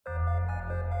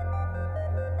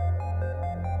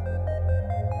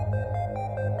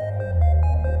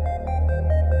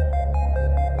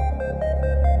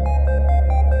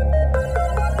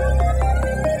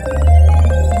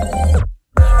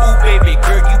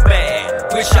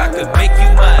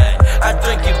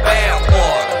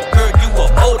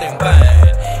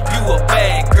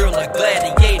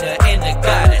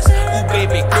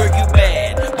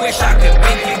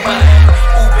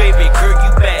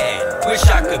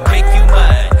could make you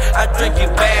mine. I drink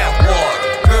your bad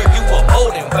water, girl, you a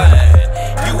more than fine.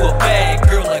 You a bad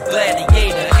girl, a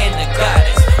gladiator and a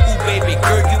goddess. Ooh, baby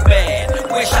girl, you bad,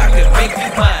 wish I could make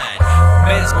you mine.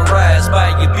 Mesmerized by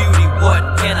your beauty,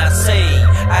 what can I say?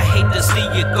 I hate to see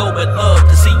you go, but love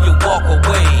to see you walk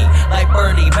away. Like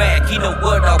Bernie Mac, you know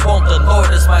what I want, the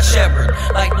Lord is my shepherd.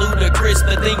 Like Ludacris,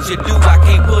 the things you do, I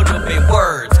can't put them in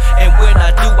words. And when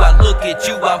I do, I look at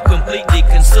you, I'm completely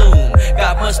consumed.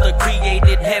 God must have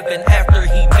created heaven after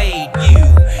he made you.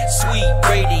 Sweet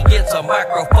radiance, a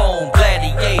microphone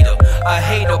gladiator. I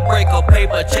hate a break a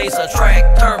paper chase, a track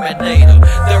terminator.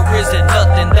 There isn't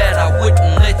nothing that I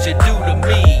wouldn't let you do to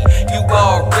me. You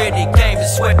already came and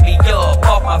swept me up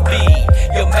off my feet.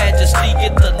 Your Majesty,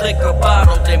 get the liquor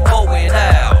bottle, then pour it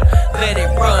out. Let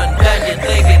it run down your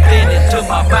leg and then into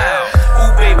my mouth.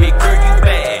 Ooh, baby girl, you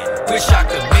bad, wish I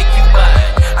could make you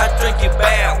mine. I drink your